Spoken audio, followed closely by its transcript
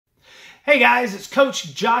Hey guys, it's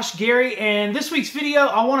Coach Josh Gerry, and this week's video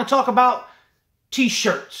I want to talk about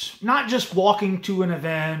t-shirts. Not just walking to an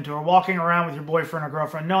event or walking around with your boyfriend or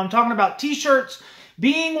girlfriend. No, I'm talking about t-shirts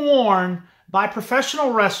being worn by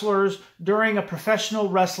professional wrestlers during a professional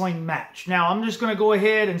wrestling match. Now, I'm just going to go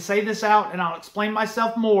ahead and say this out and I'll explain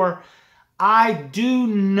myself more. I do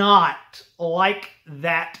not like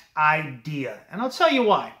that idea, and I'll tell you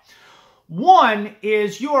why. One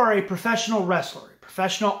is you are a professional wrestler, a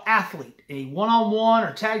professional athlete, a one-on-one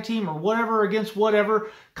or tag team or whatever against whatever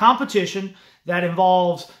competition that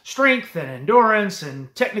involves strength and endurance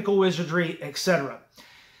and technical wizardry, etc.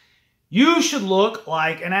 You should look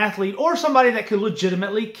like an athlete or somebody that could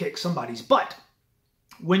legitimately kick somebody's butt.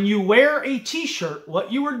 When you wear a t-shirt, what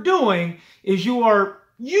you are doing is you're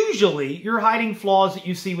hiding flaws that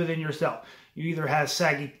you see within yourself. You either have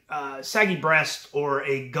saggy breasts or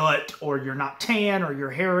a gut, or you're not tan, or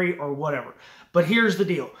you're hairy, or whatever. But here's the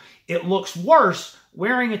deal. It looks worse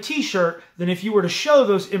wearing a t-shirt than if you were to show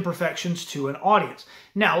those imperfections to an audience.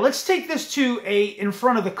 Now, let's take this to a in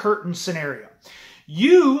front of the curtain scenario.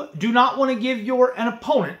 You do not want to give an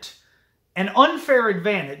opponent an unfair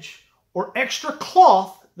advantage or extra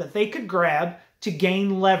cloth that they could grab to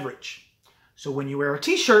gain leverage. So when you wear a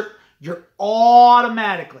t-shirt, you're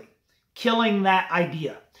automatically killing that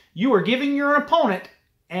idea. You are giving your opponent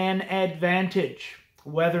an advantage.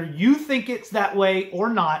 Whether you think it's that way or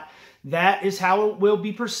not, that is how it will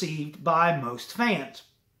be perceived by most fans.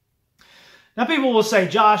 Now, people will say,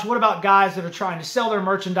 Josh, what about guys that are trying to sell their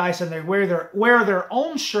merchandise and they wear their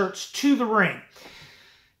own shirts to the ring?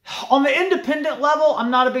 On the independent level,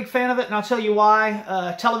 I'm not a big fan of it, and I'll tell you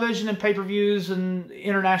why. Television and pay-per-views and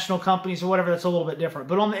international companies or whatever, that's a little bit different.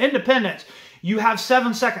 But on the independents, you have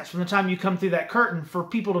 7 seconds from the time you come through that curtain for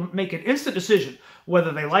people to make an instant decision,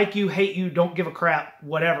 whether they like you, hate you, don't give a crap,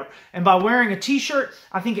 whatever. And by wearing a t-shirt,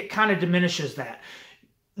 I think it kind of diminishes that.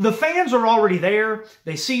 The fans are already there.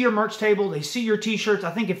 They see your merch table. They see your t-shirts.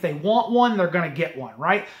 I think if they want one, they're going to get one,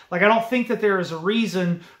 right? Like, I don't think that there is a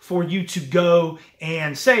reason for you to go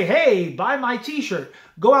and say, hey, buy my t-shirt.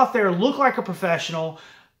 Go out there, look like a professional,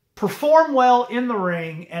 perform well in the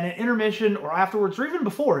ring, and at intermission or afterwards, or even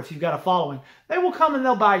before, if you've got a following, they will come and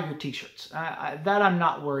they'll buy your t-shirts. That I'm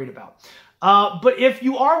not worried about. But if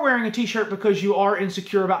you are wearing a t-shirt because you are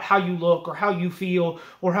insecure about how you look or how you feel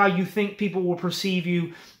or how you think people will perceive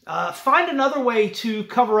you, find another way to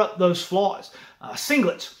cover up those flaws.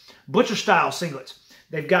 Singlets, butcher style singlets.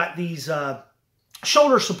 They've got these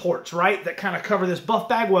shoulder supports, right, that kind of cover this. Buff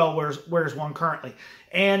Bagwell wears one currently.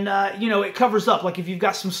 And, it covers up, like if you've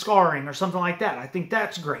got some scarring or something like that. I think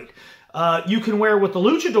that's great. You can wear what the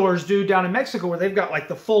luchadors do down in Mexico, where they've got like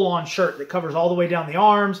the full-on shirt that covers all the way down the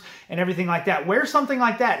arms and everything like that. Wear something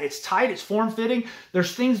like that. It's tight, it's form-fitting.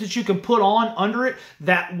 There's things that you can put on under it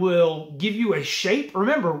that will give you a shape.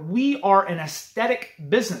 Remember, we are an aesthetic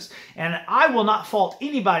business, and I will not fault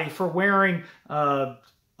anybody for wearing a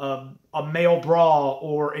male bra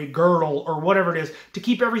or a girdle or whatever it is to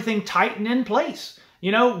keep everything tight and in place.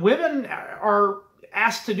 Women are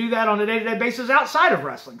asked to do that on a day-to-day basis outside of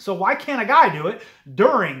wrestling. So why can't a guy do it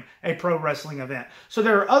during a pro wrestling event? So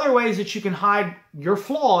there are other ways that you can hide your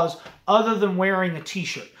flaws other than wearing a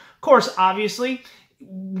t-shirt. Of course, obviously,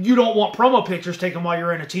 you don't want promo pictures taken while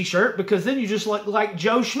you're in a t-shirt, because then you just look like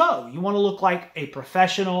Joe Schmo. You want to look like a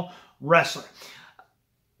professional wrestler.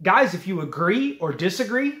 Guys, if you agree or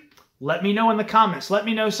disagree, let me know in the comments. Let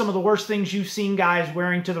me know some of the worst things you've seen guys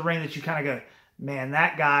wearing to the ring that you kind of go, man,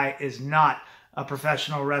 that guy is not a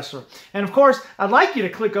professional wrestler. And of course, I'd like you to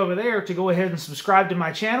click over there to go ahead and subscribe to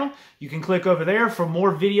my channel. You can click over there for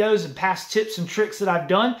more videos and past tips and tricks that I've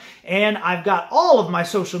done. And I've got all of my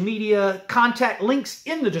social media contact links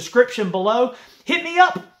in the description below. Hit me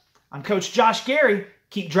up. I'm Coach Josh Gerry.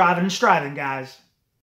 Keep driving and striving, guys.